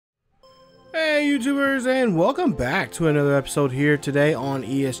Hey YouTubers, and welcome back to another episode here today on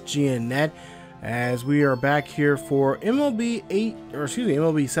ESGNet, as we are back here for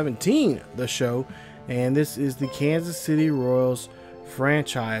MLB 17, the show, and this is the Kansas City Royals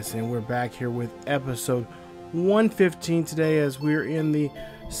franchise, and we're back here with episode 115 today, as we're in the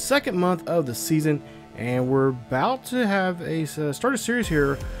second month of the season, and we're about to have a start a series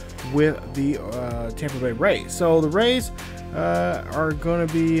here with the Tampa Bay Rays. So the Rays are going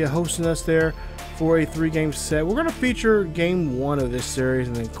to be hosting us there for a 3-game set. We're going to feature game 1 of this series,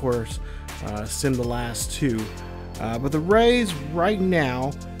 and then of course sim the last 2. But the Rays right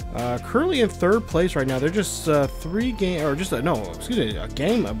now, currently in 3rd place right now. They're just a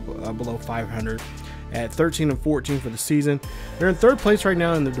game below 500 at 13-14 for the season. They're in 3rd place right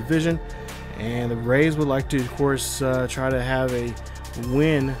now in the division, and the Rays would like to, of course, try to have a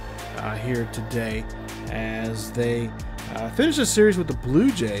win here today, as they finished a series with the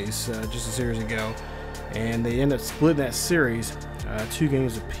Blue Jays just a series ago, and they end up splitting that series 2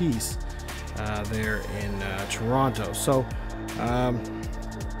 games apiece there in Toronto. So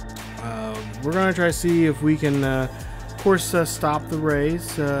we're going to try to see if we can, of course, stop the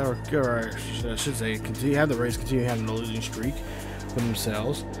Rays, or I should say, have the Rays continue having a losing streak for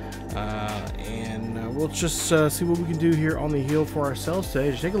themselves. And we'll just see what we can do here on the heel for ourselves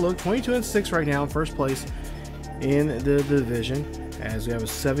today. Just take a look, 22-6 right now in 1st place in the division, as we have a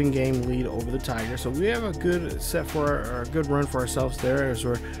 7-game lead over the Tigers. So we have a good set for our good run for ourselves there, as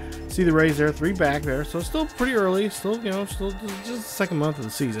we're see the Rays there, 3 back there. So still pretty early, still just the 2nd month of the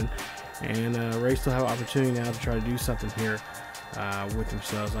season, and Rays still have an opportunity now to try to do something here with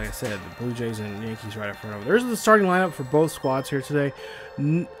themselves. Like I said, the Blue Jays and Yankees right up front of it. There's the starting lineup for both squads here today.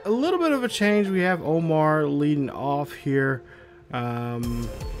 A little bit of a change. We have Omar leading off here,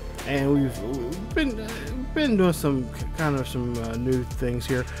 and we've been doing some new things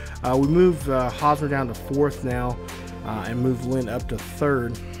here. We moved Hosmer down to 4th now, and moved Lynn up to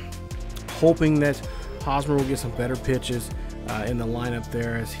 3rd, hoping that Hosmer will get some better pitches in the lineup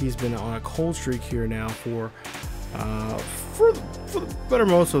there, as he's been on a cold streak here now for the better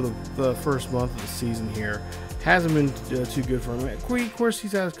most of the first month of the season here. Hasn't been too good for him. Of course,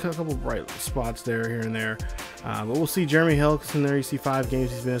 he's had a couple bright spots there, here and there. But we'll see Jeremy Hellickson there. You see 5 games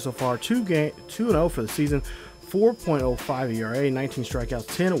he's been in so far. 2-0 for the season. 4.05 ERA, 19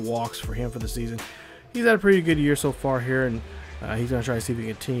 strikeouts, 10 walks for him for the season. He's had a pretty good year so far here, and he's going to try to see if he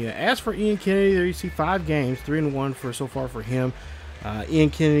can continue. As for Ian Kennedy, there you see 5 games, 3-1 for so far for him.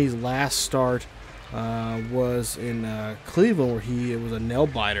 Ian Kennedy's last start was in Cleveland, where it was a nail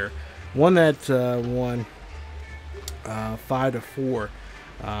biter. Won that one 5-4,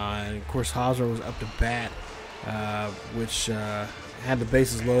 and of course Hosmer was up to bat, which had the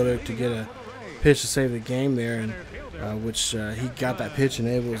bases loaded to get a pitch to save the game there, and which he got that pitch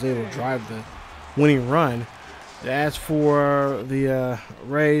and was able to drive the winning run. As for the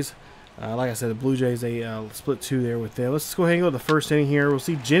Rays, like I said, the Blue Jays, they split 2 there with them. Let's go ahead and go to the 1st inning here. We'll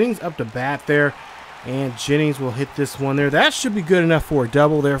see Jennings up to bat there, and Jennings will hit this one there. That should be good enough for a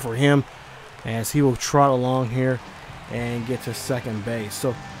double there for him, as he will trot along here and get to 2nd base.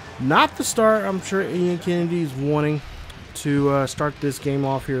 So not the start I'm sure Ian Kennedy is wanting to start this game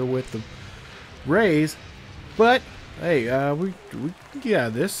off here with the Rays, but hey, we can get out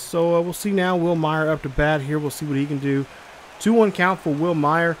of this. So we'll see now. Will Meyer up to bat here. We'll see what he can do. 2-1 count for Will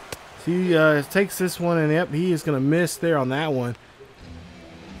Meyer. He takes this one, and yep, he is going to miss there on that one.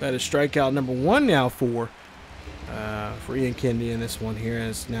 That is strikeout number 1 now for Ian Kennedy in this one here, and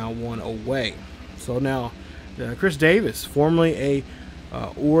it's now 1 away. So now Chris Davis, formerly a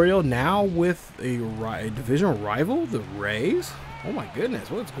Oriole, now with a divisional rival, the Rays. Oh my goodness,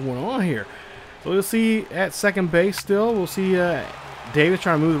 what's going on here? So we'll see at 2nd base still. We'll see Davis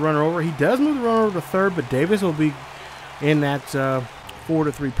trying to move the runner over. He does move the runner over to 3rd, but Davis will be in that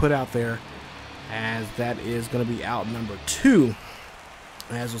 4-3 put out there, as that is going to be out number 2.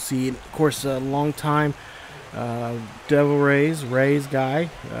 As we'll see, of course, a long time Devil Rays guy,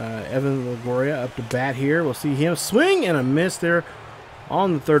 Evan Longoria up to bat here. We'll see him swing and a miss there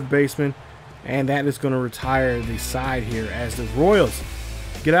on the 3rd baseman, and that is going to retire the side here, as the Royals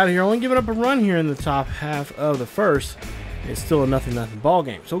get out of here, only giving up a run here in the top half of the 1st. It's still a 0-0 ball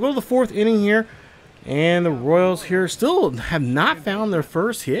game. So we'll go to the 4th inning here, and the Royals here still have not found their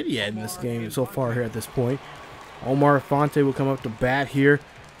first hit yet in this game so far here at this point. Omar Fonte will come up to bat here.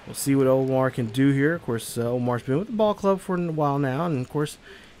 We'll see what Omar can do here. Of course, Omar's been with the ball club for a while now, and of course,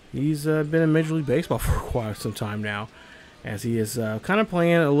 he's been in Major League Baseball for quite some time now, as he is kind of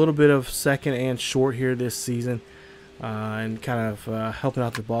playing a little bit of second and short here this season, and kind of helping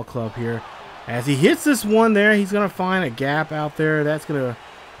out the ball club here. As he hits this one there, he's going to find a gap out there. That's going to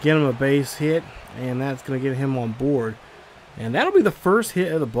get him a base hit, and that's going to get him on board. And that'll be the first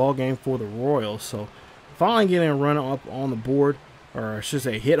hit of the ball game for the Royals. So finally getting a run up on the board, or I should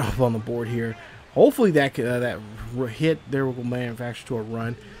say hit up on the board here. Hopefully that hit there will manufacture to a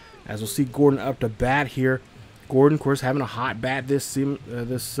run, as we'll see Gordon up to bat here. Gordon, of course, having a hot bat this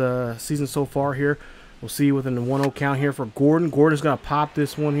season so far here. We'll see within the 1-0 count here for Gordon. Gordon's going to pop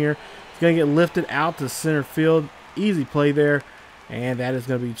this one here. He's going to get lifted out to center field. Easy play there. And that is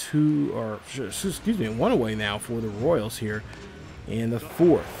going to be one away now for the Royals here in the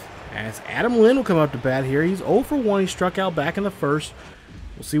 4th. As Adam Lynn will come up to bat here. He's 0 for 1. He struck out back in the 1st.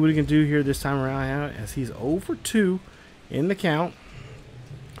 We'll see what he can do here this time around, as he's 0 for 2 in the count.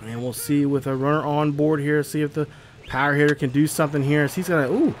 And we'll see with a runner on board here, see if the power hitter can do something here. As he's going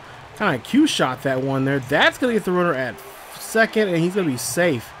to, kind of cue shot that one there. That's going to get the runner at second, and he's going to be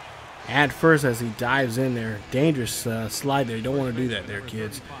safe at first as he dives in there. Dangerous slide there. You don't want to do that there,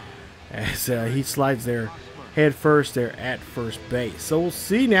 kids. As he slides there head first there at first base. So we'll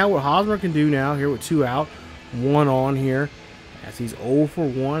see now what Hosmer can do now here with 2 out, 1 on here, as he's 0 for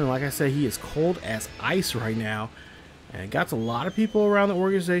 1. And like I said, he is cold as ice right now. And it got a lot of people around the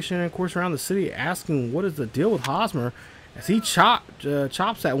organization and, of course, around the city asking what is the deal with Hosmer, as he chops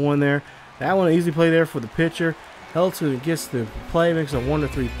that one there. That one, an easy play there for the pitcher. Hellickson gets the play, makes a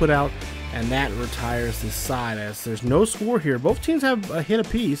 1-3 put out, and that retires this side, as there's no score here. Both teams have a hit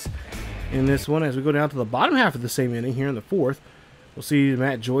apiece in this one. As we go down to the bottom half of the same inning here in the 4th, we'll see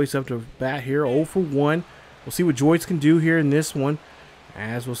Matt Joyce up to bat here, 0 for 1. We'll see what Joyce can do here in this one,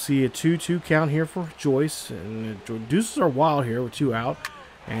 as we'll see a 2-2 count here for Joyce. And the deuces are wild here with 2 out.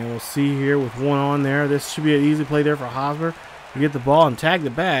 And we'll see here with 1 on there. This should be an easy play there for Hosmer to get the ball and tag the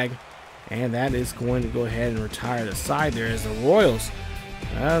bag. And that is going to go ahead and retire the side there, as the Royals,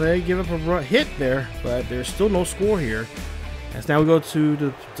 they give up a hit there, but there's still no score here. As now we go to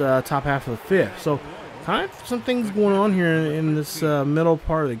the top half of the 5th. So kind of some things going on here in this middle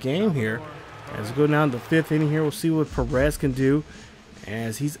part of the game here. As we go down to the 5th inning here, we'll see what Perez can do,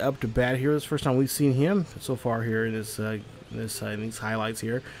 as he's up to bat here. This is the first time we've seen him so far here in these highlights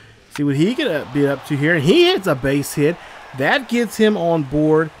here. See what he can be up to here. And he hits a base hit. That gets him on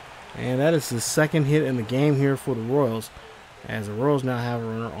board. And that is his 2nd hit in the game here for the Royals, as the Royals now have a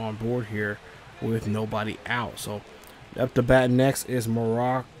runner on board here with nobody out. So up to bat next is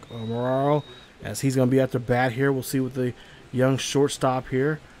Moraro, as he's going to be up to bat here. We'll see what the young shortstop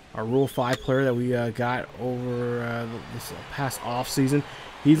here, our Rule 5 player that we got over this past offseason.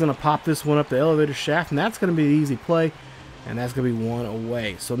 He's going to pop this one up the elevator shaft, and that's going to be an easy play, and that's going to be 1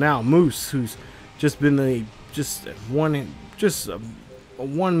 away. So now Moose, who's just been a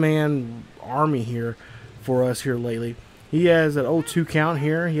one-man army here for us here lately. He has an 0-2 count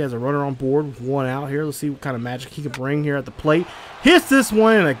here. He has a runner on board with 1 out here. Let's see what kind of magic he can bring here at the plate. Hits this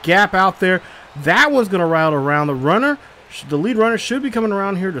one in a gap out there. That one's going to route around. The lead runner should be coming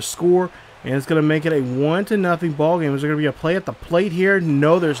around here to score, and it's going to make it a 1-0 ball game. Is there going to be a play at the plate here?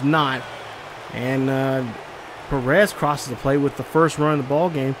 No, there's not. And Perez crosses the plate with the first run of the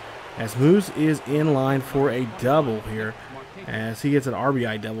ball game, as Moose is in line for a double here, as he gets an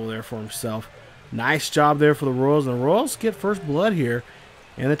RBI double there for himself. Nice job there for the Royals, and the Royals get first blood here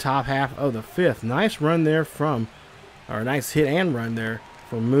in the top half of the 5th. Nice run there nice hit and run there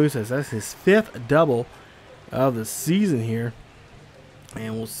from Moose, as that's his 5th double of the season here.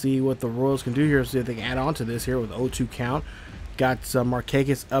 And we'll see what the Royals can do here, see if they can add on to this here with 0-2 count. Got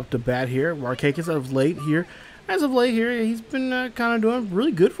Markakis up to bat here. Markakis as of late here, he's been kind of doing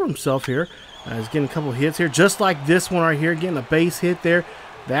really good for himself here. He's getting a couple hits here, just like this one right here, getting a base hit there.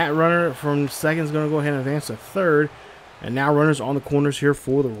 That runner from second is going to go ahead and advance to third. And now runners on the corners here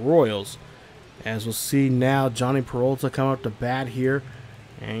for the Royals. As we'll see now, Johnny Peralta come up to bat here.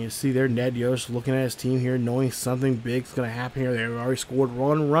 And you see there, Ned Yost looking at his team here, knowing something big is going to happen here. They've already scored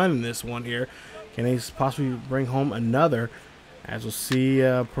 1 run in this one here. Can they possibly bring home another? As we'll see,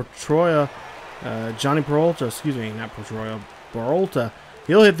 Johnny Peralta, Peralta.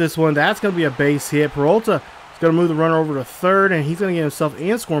 He'll hit this one. That's going to be a base hit. Peralta is going to move the runner over to third, and he's going to get himself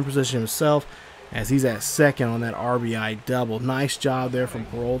in scoring position himself, as he's at second on that RBI double. Nice job there from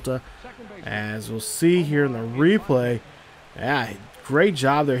Peralta. As we'll see here in the replay, great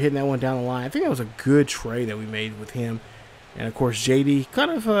job there hitting that one down the line. I think that was a good trade that we made with him. And of course, JD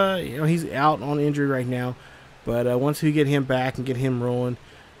kind of, he's out on injury right now, but once we get him back and get him rolling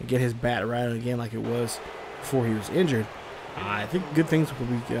and get his bat right again like it was before he was injured, I think good things will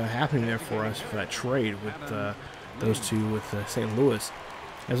be happening there for us for that trade with those two with St. Louis.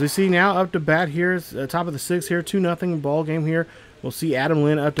 As we see now, up to bat here, top of the 6th here, 2-0 ball game here We'll see Adam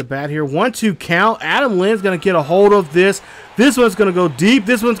Lynn up to bat here. 1-2 count. Adam Lynn's going to get a hold of this. This one's going to go deep.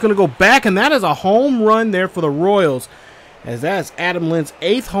 This one's going to go back, and that is a home run there for the Royals, as that's Adam Lynn's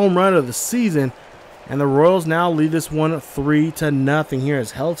 8th home run of the season. And the Royals now lead this one 3-0 here,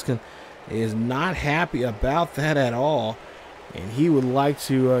 as Hellickson is not happy about that at all. And he would like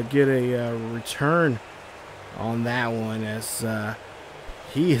to get a return on that one, as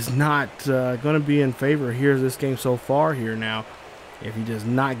he is not going to be in favor here of this game so far here now, if he does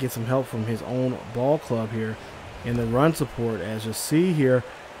not get some help from his own ball club here in the run support. As you see here,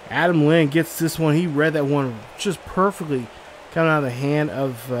 Adam Lynn gets this one. He read that one just perfectly coming out of the hand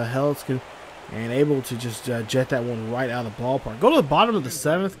of Hellickson, and able to just jet that one right out of the ballpark. Go to the bottom of the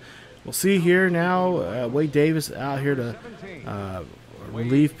 7th. We'll see here now Wade Davis out here to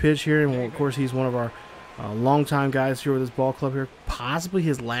relief pitch here. And of course, he's one of our longtime guys here with this ball club here. Possibly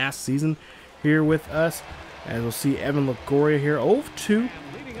his last season here with us. As we'll see Evan Longoria here, 0-2.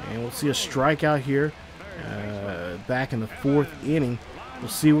 And we'll see a strikeout here back in the 4th inning. We'll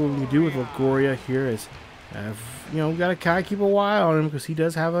see what we can do with Longoria here. As you know, we've got to kind of keep a eye on him, because he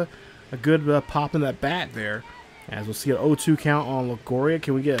does have a good pop in that bat there. As we'll see an 0-2 count on Longoria.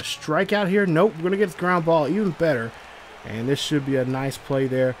 Can we get a strikeout here? Nope. We're going to get the ground ball, even better. And this should be a nice play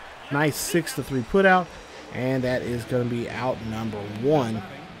there. Nice 6-3 put out. And that is going to be out number 1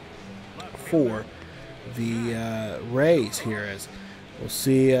 for the Rays here. As we'll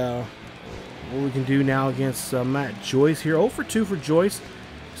see what we can do now against Matt Joyce here. 0-2 for Joyce.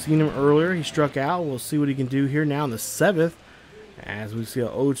 Seen him earlier. He struck out. We'll see what he can do here now in the 7th. As we see a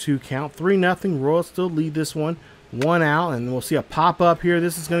 0-2 count. 3-0. Royals still lead this one. 1 out. And we'll see a pop-up here.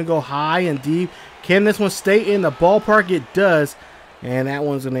 This is going to go high and deep. Can this one stay in the ballpark? It does. And that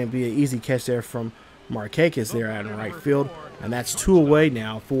one's going to be an easy catch there from Markakis there out in right field. And that's 2 away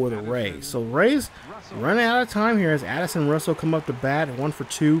now for the Rays. So Rays running out of time here as Addison Russell come up to bat. 1 for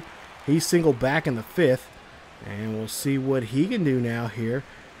 2. He's singled back in the 5th. And we'll see what he can do now here.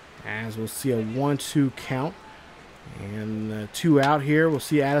 As we'll see a 1-2 count. And 2 out here. We'll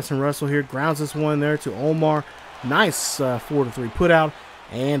see Addison Russell here. Grounds this one there to Omar. Nice 4-3 put out.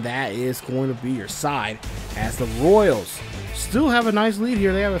 And that is going to be your side, as the Royals still have a nice lead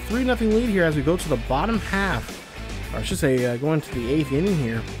here. They have a 3-0 lead here as we go to the bottom half. Or I should say going to the 8th inning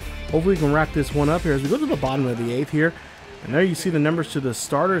here. Hopefully we can wrap this one up here as we go to the bottom of the 8th here. And there you see the numbers to the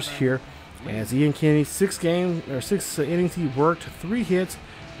starters here. As Ian Kennedy, 6 innings he worked, 3 hits,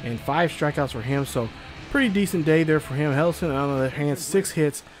 and 5 strikeouts for him. So pretty decent day there for him. Hellickson, on the other hand, 6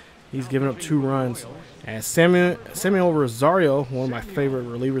 hits. He's given up 2 runs. As Samuel Rosario, one of my favorite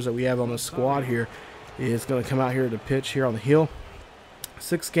relievers that we have on the squad here, is going to come out here to pitch here on the hill.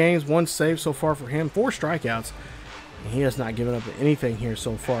 6 games, 1 save so far for him, 4 strikeouts. And he has not given up anything here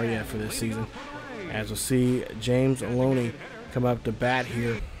so far yet for this season. As we'll see James Aloney come up to bat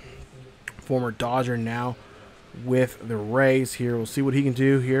here. Former Dodger now with the Rays here. We'll see what he can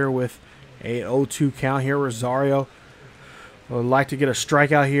do here with a 0-2 count here. Rosario would like to get a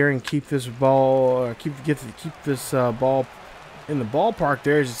strikeout here and keep this ball, keep this ball in the ballpark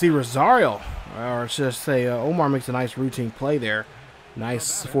there. As you see Rosario, or should I say Omar, makes a nice routine play there.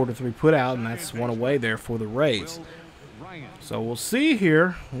 Nice 4-3 put out, and that's 1 away there for the Rays. So we'll see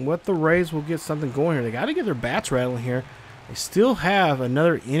here what the Rays will get something going here. They got to get their bats rattling here. They still have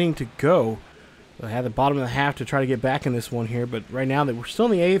another inning to go. They have the bottom of the half to try to get back in this one here, but right now we're still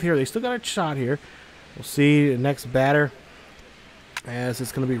in the 8th here. They still got a shot here. We'll see the next batter, as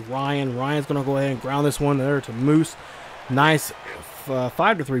it's going to be Ryan. Ryan's going to go ahead and ground this one there to Moose. Nice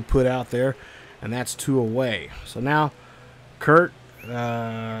 5-3 put out there, and that's 2 away. So now Kurt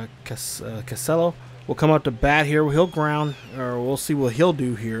Casello will come up to bat here. He'll ground, or we'll see what he'll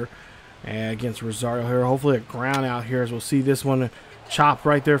do here against Rosario here. Hopefully a ground out here, as we'll see this one chopped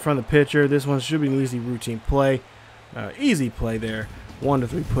right there from the pitcher. This one should be an easy routine play. Easy play there.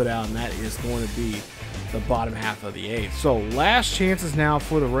 1-3 put out, and that is going to be the bottom half of the 8th. So last chances now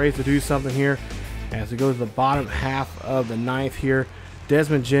for the Rays to do something here as we go to the bottom half of the 9th here.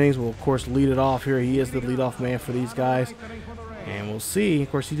 Desmond Jennings will, of course, lead it off here. He is the leadoff man for these guys. And we'll see. Of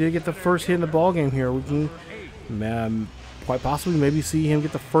course, he did get the first hit in the ball game here. We can quite possibly maybe see him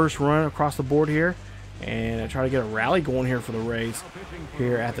get the first run across the board here and try to get a rally going here for the Rays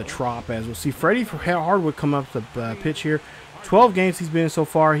here at the Trop. As we'll see Freddie Hardwood come up to pitch here. 12 games he's been in so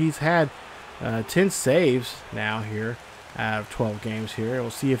far. He's had 10 saves now here out of 12 games here. We'll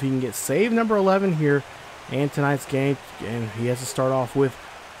see if he can get save number 11 here in tonight's game. And he has to start off with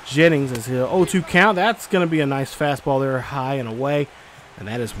Jennings as his 0-2 count. That's going to be a nice fastball there, high and away. And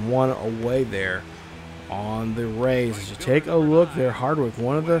that is 1 away there on the Rays. As you take a look there, Hardwick,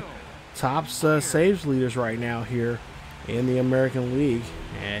 one of the top saves leaders right now here in the American League,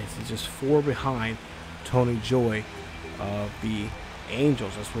 and he's just 4 behind Tony Joy of the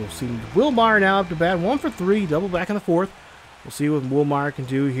Angels. As we'll see Wilmeyer now up to bat, 1 for 3, double back in the 4th. We'll see what Wilmeyer can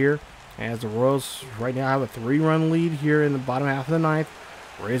do here, as the Royals right now have a 3-run lead here in the bottom half of the 9th.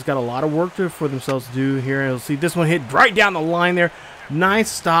 Rays got a lot of work for themselves to do here, and you'll see this one hit right down the line there. Nice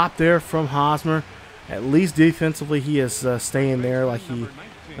stop there from Hosmer. At least defensively, he is staying there like the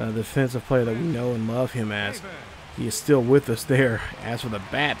defensive player that we know and love him as. He is still with us there. As for the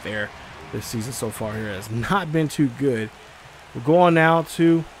bat there, this season so far here has not been too good. We're going now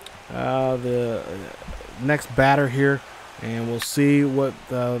to the next batter here, and we'll see what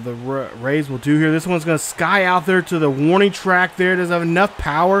the Rays will do here. This one's going to sky out there to the warning track there. Does it have enough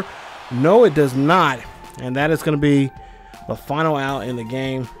power? No, it does not. And that is going to be the final out in the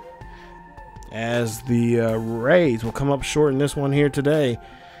game, as the Rays will come up short in this one here today,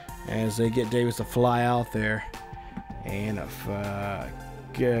 as they get Davis to fly out there and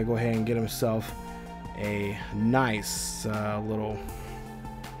go ahead and get himself a nice little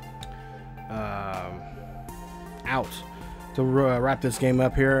out to wrap this game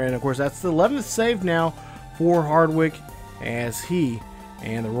up here. And of course, that's the 11th save now for Hardwick, as he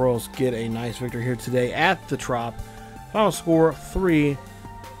and the Royals get a nice victory here today at the Trop. Final score 3-0.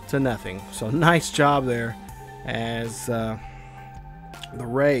 So nice job there, as the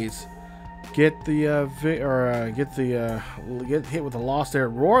Rays get hit with the loss there.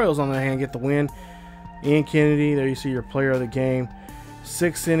 Royals on the other hand get the win. Ian Kennedy, there you see your player of the game.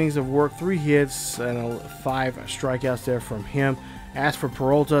 6 innings of work, 3 hits, and 5 strikeouts there from him. As for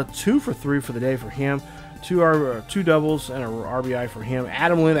Peralta, 2 for 3 for the day for him. 2 doubles and an RBI for him.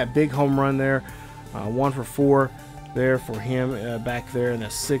 Adam Lynn, that big home run there, 1 for 4 there for him back there in the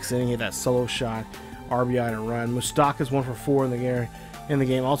 6th inning. He had that solo shot, RBI and a run. Moustakas 1 for 4 in the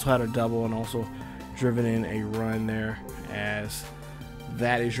game. Also had a double and also driven in a run there, as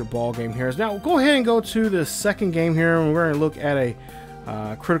that is your ball game here. Now we'll go ahead and go to the second game here, and we're going to look at a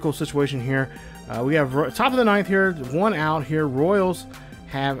critical situation here. We have top of the 9th here, 1 out here. Royals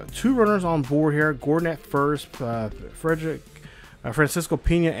have 2 runners on board here. Gordon at first, Francisco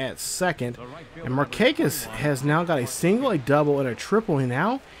Pena at second, and Markakis has now got a single, a double, and a triple. And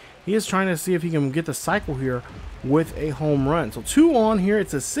now he is trying to see if he can get the cycle here with a home run. So 2 on here.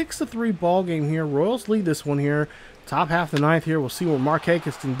 It's a 6-3 ball game here. Royals lead this one here. Top half of the 9th here. We'll see what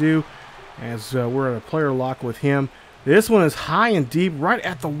Markakis can do, as we're at a player lock with him. This one is high and deep, right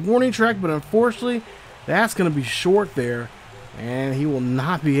at the warning track, but unfortunately, that's going to be short there, and he will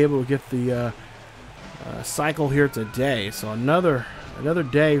not be able to get the cycle here today. So another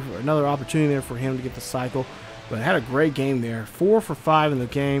day, another opportunity there for him to get the cycle, but had a great game there. 4 for 5 in the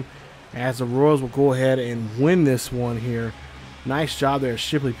game, as the Royals will go ahead and win this one here. Nice job there.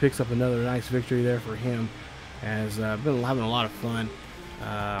 Shipley picks up another nice victory there for him, as been having a lot of fun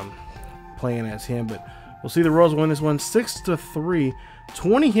playing as him. But we'll see the Royals win this one 6-3.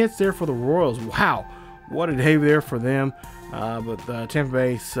 20 hits there for the Royals. Wow, what a day there for them. But Tampa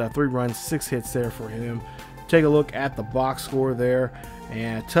Bay's 3 runs, 6 hits there for him. Take a look at the box score there,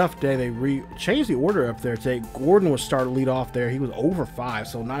 and a tough day. They changed the order up there today. Gordon was started lead off there. He was over 5,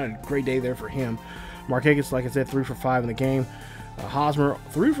 so not a great day there for him. Markakis, like I said, 3 for 5 in the game. Hosmer,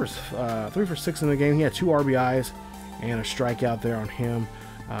 3 for 6 in the game. He had 2 RBIs and a strikeout there on him.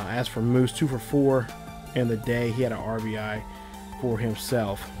 As for Moose, 2 for 4 in the day. He had an RBI for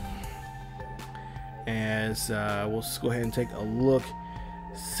himself. As we'll just go ahead and take a look,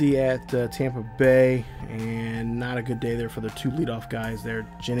 see at Tampa Bay, and not a good day there for the 2 leadoff guys there,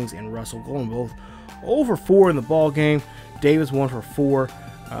 Jennings and Russell, going both over 4 in the ball game. Davis 1 for 4.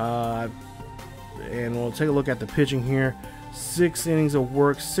 And we'll take a look at the pitching here. 6 innings of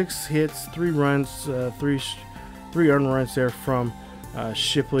work, 6 hits, 3 runs, 3 earned runs there from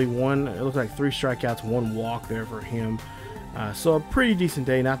Shipley. It looks like 3 strikeouts, 1 walk there for him. So a pretty decent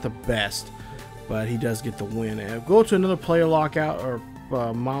day, not the best, but he does get the win. And we'll go to another player lockout or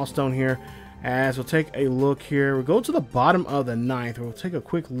milestone here, as we'll take a look here. We'll go to the bottom of the 9th. We'll take a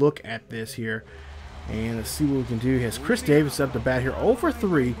quick look at this here, and let's see what we can do. He has Chris Davis up to bat here, 0 for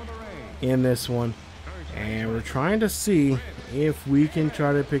 3 in this one. And we're trying to see if we can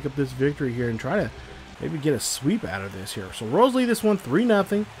try to pick up this victory here and try to maybe get a sweep out of this here. So Royals lead this one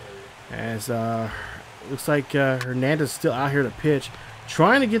 3-0, as looks like Hernandez is still out here to pitch,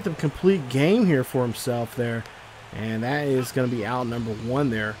 trying to get the complete game here for himself there. And that is going to be out number 1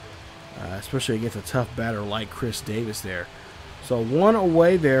 there, especially against a tough batter like Chris Davis there. So 1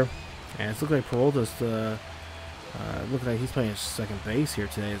 away there, and it looks like Peralta's looks like he's playing second base here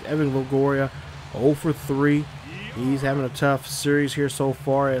today. It's Evan Longoria, 0 for 3. He's having a tough series here so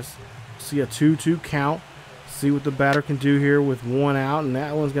far, as see a 2-2 count. See what the batter can do here with one out, and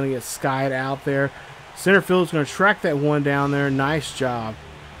that one's going to get skied out there. Center field's going to track that one down there. Nice job.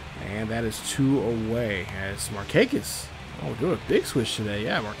 And that is 2 away as Markakis. Oh, we're doing a big switch today.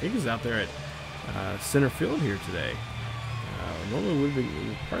 Yeah, Markakis out there at center field here today. Normally would be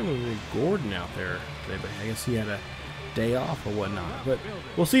probably would be Gordon out there today, but I guess he had a day off or whatnot. But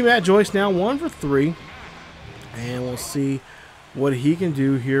we'll see Matt Joyce now, 1 for 3, and we'll see what he can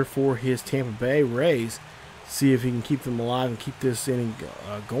do here for his Tampa Bay Rays. See if he can keep them alive and keep this inning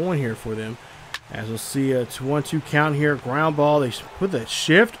going here for them. As we'll see a 1-2 count here, ground ball. They put that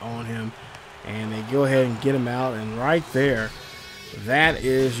shift on him, and they go ahead and get him out. And right there, that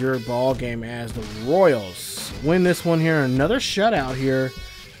is your ball game as the Royals win this one here. Another shutout here.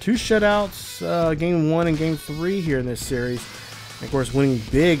 2 shutouts, game 1 and game 3 here in this series. And of course, winning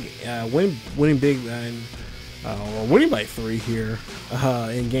big, winning by 3 here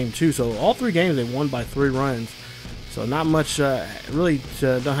in game 2. So all 3 games they won by 3 runs. So not much, really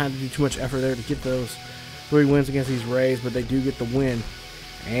don't have to do too much effort there to get those 3 wins against these Rays, but they do get the win.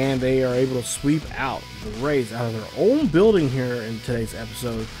 And they are able to sweep out the Rays out of their own building here in today's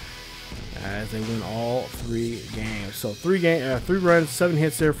episode as they win all 3 games. So 3 runs, 7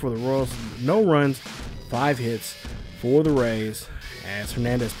 hits there for the Royals. No runs, 5 hits for the Rays as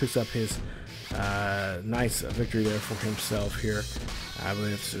Hernandez picks up his nice victory there for himself here. I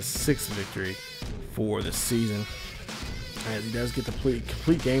believe it's his 6th victory for the season. As he does get the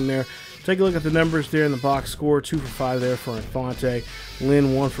complete game there. Take a look at the numbers there in the box score. 2 for 5 there for Infante.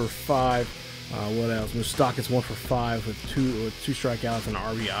 Lynn 1 for 5. What else? Moustakas 1 for 5 with two strikeouts and an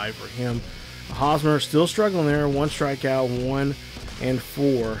RBI for him. Hosmer still struggling there. 1 strikeout, 1 and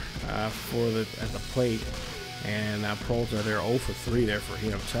 4 at the plate. And Peralta there 0 for 3 there for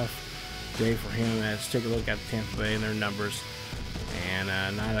him. Tough day for him. Let's take a look at Tampa Bay and their numbers. And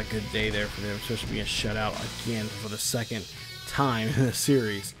not a good day there for them, especially being shut out again for the 2nd time in the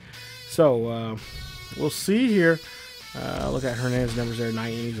series. So we'll see here. Look at Hernandez's numbers there: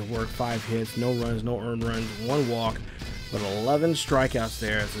 9 innings of work, 5 hits, no runs, no earned runs, 1 walk, but 11 strikeouts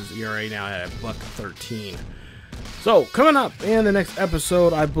there. As his ERA now at $1.13. So coming up in the next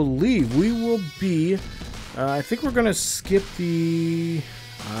episode, I believe we will be. I think we're gonna skip the.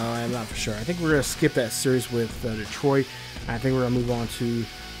 I'm not for sure. I think we're gonna skip that series with Detroit. I think we're gonna move on to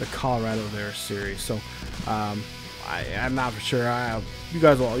the Colorado there series. So I'm not for sure. You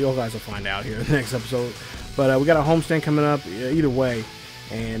guys will find out here in the next episode. But we got a homestand coming up either way,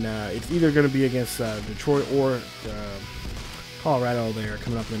 and it's either going to be against Detroit or Colorado there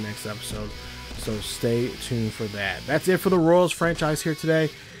coming up in the next episode. So stay tuned for that. That's it for the Royals franchise here today.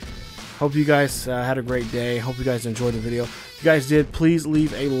 Hope you guys had a great day. Hope you guys enjoyed the video. If you guys did, please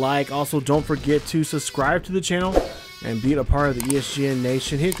leave a like. Also, don't forget to subscribe to the channel and be a part of the ESGN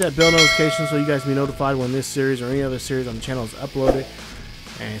Nation. Hit that bell notification so you guys be notified when this series or any other series on the channel is uploaded,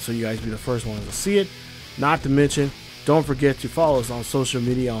 and so you guys be the first ones to see it. Not to mention, don't forget to follow us on social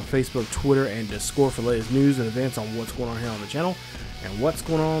media on Facebook, Twitter, and Discord for the latest news and events on what's going on here on the channel and what's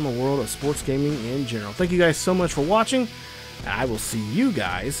going on in the world of sports gaming in general. Thank you guys so much for watching, and I will see you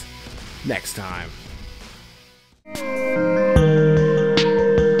guys next time.